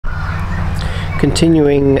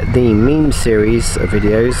Continuing the meme series of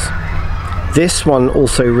videos, this one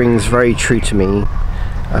also rings very true to me,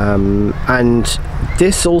 and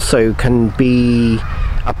this also can be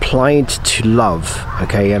applied to love,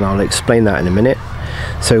 okay, and I'll explain that in a minute.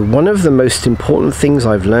 So one of the most important things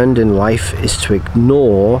I've learned in life is to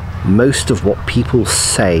ignore most of what people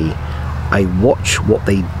say. I watch what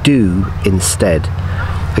they do instead.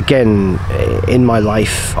 Again, in my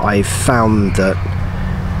life, I've found that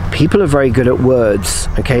people are very good at words,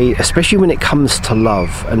 okay, especially when it comes to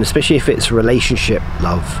love, and especially if it's relationship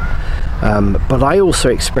love. But I also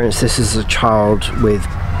experienced this as a child with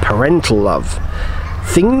parental love.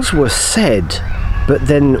 Things were said, but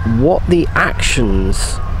then what the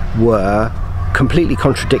actions were completely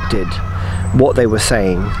contradicted what they were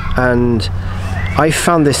saying. And I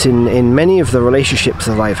found this in many of the relationships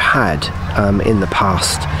that I've had in the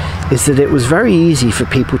past, is that it was very easy for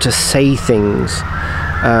people to say things,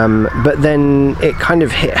 but then it kind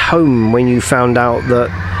of hit home when you found out that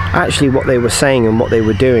actually what they were saying and what they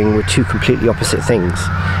were doing were two completely opposite things.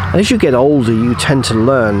 And as you get older, you tend to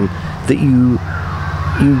learn that you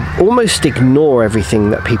almost ignore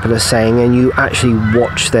everything that people are saying, and you actually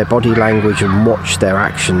watch their body language and watch their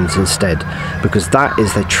actions instead, because that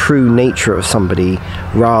is the true nature of somebody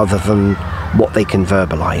rather than what they can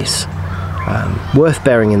verbalize. Worth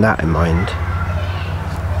bearing that in mind.